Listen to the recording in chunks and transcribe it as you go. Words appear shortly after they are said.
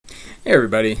Hey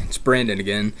everybody, it's Brandon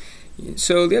again.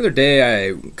 So the other day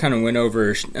I kind of went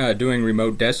over doing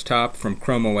remote desktop from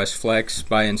Chrome OS Flex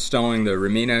by installing the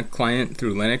Remmina client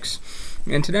through Linux.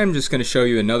 And today I'm just going to show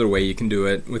you another way you can do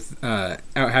it without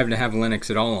having to have Linux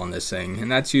at all on this thing.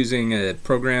 And that's using a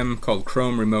program called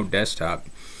Chrome Remote Desktop.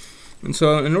 And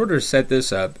so in order to set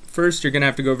this up, first you're going to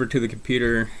have to go over to the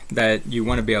computer that you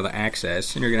want to be able to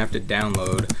access, and you're going to have to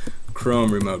download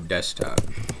Chrome Remote Desktop.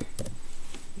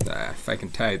 If I can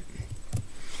type.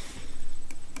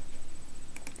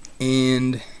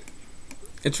 And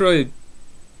it's really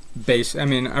basic. I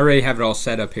mean, I already have it all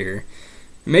set up here.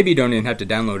 Maybe you don't even have to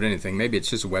download anything. Maybe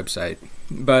it's just a website.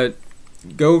 But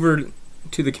go over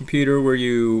to the computer where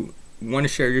you want to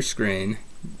share your screen.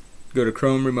 Go to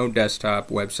Chrome Remote Desktop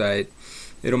website.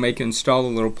 It'll make you install a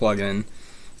little plugin,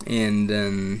 and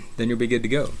then you'll be good to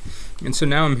go. And so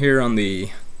now I'm here on the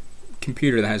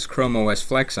computer that has Chrome OS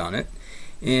Flex on it.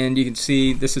 And you can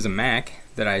see this is a Mac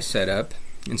that I set up.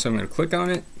 And so I'm going to click on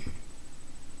it.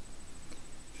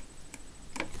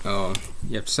 Oh,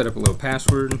 you have to set up a little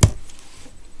password.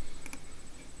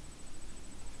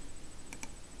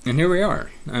 And here we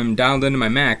are. I'm dialed into my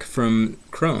Mac from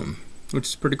Chrome, which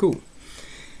is pretty cool.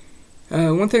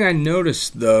 One thing I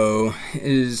noticed though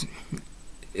is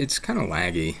it's kind of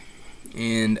laggy.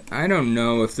 And I don't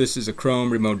know if this is a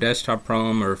Chrome Remote Desktop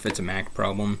problem or if it's a Mac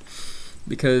problem.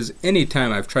 Because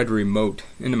anytime I've tried to remote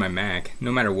into my Mac,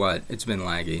 no matter what, it's been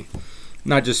laggy.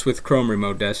 Not just with Chrome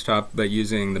Remote Desktop, but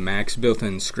using the Mac's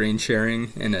built-in screen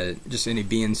sharing and just any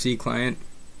BNC client,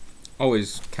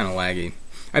 always kind of laggy.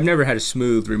 I've never had a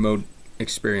smooth remote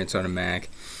experience on a Mac.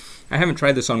 I haven't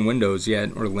tried this on Windows yet,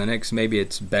 or Linux. Maybe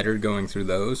it's better going through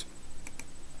those.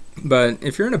 But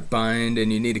if you're in a bind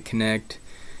and you need to connect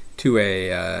to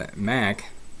a Mac,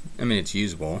 I mean, it's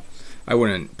usable. I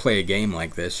wouldn't play a game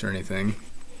like this or anything.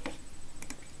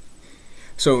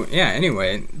 So yeah,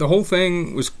 anyway, the whole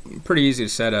thing was pretty easy to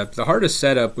set up. The hardest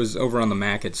setup was over on the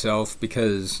Mac itself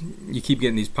because you keep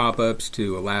getting these pop-ups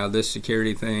to allow this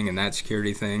security thing and that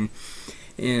security thing.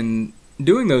 And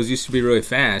doing those used to be really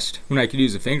fast when I could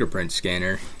use a fingerprint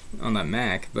scanner on that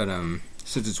Mac, but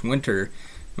since it's winter,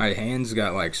 my hands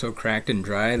got like so cracked and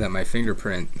dry that my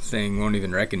fingerprint thing won't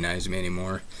even recognize me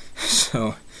anymore.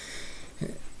 So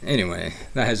anyway,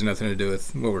 that has nothing to do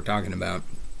with what we're talking about.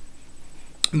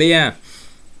 But yeah,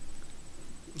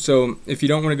 so if you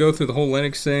don't want to go through the whole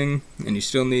Linux thing and you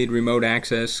still need remote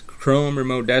access, Chrome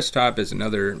Remote Desktop is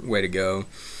another way to go.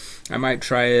 I might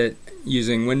try it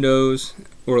using Windows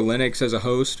or Linux as a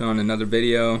host on another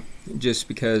video just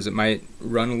because it might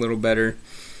run a little better.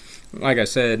 Like I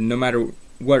said, no matter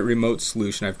what remote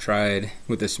solution I've tried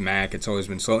with this Mac, it's always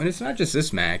been slow. And it's not just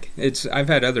this Mac. I've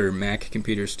had other Mac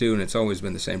computers too, and it's always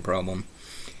been the same problem.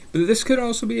 But this could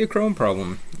also be a Chrome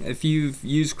problem. If you've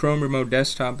used Chrome Remote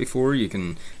Desktop before, you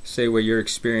can say what your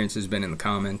experience has been in the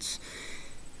comments.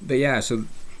 But yeah, so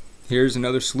here's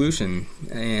another solution,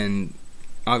 and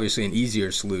obviously an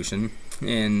easier solution.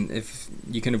 And if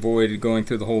you can avoid going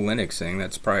through the whole Linux thing,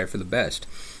 that's probably for the best.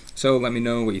 So let me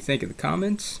know what you think in the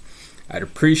comments. I'd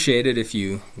appreciate it if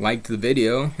you liked the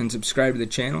video and subscribe to the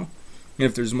channel. And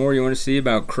if there's more you want to see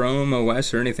about Chrome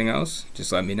OS or anything else,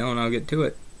 just let me know and I'll get to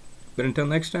it. But until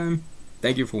next time,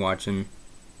 thank you for watching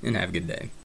and have a good day.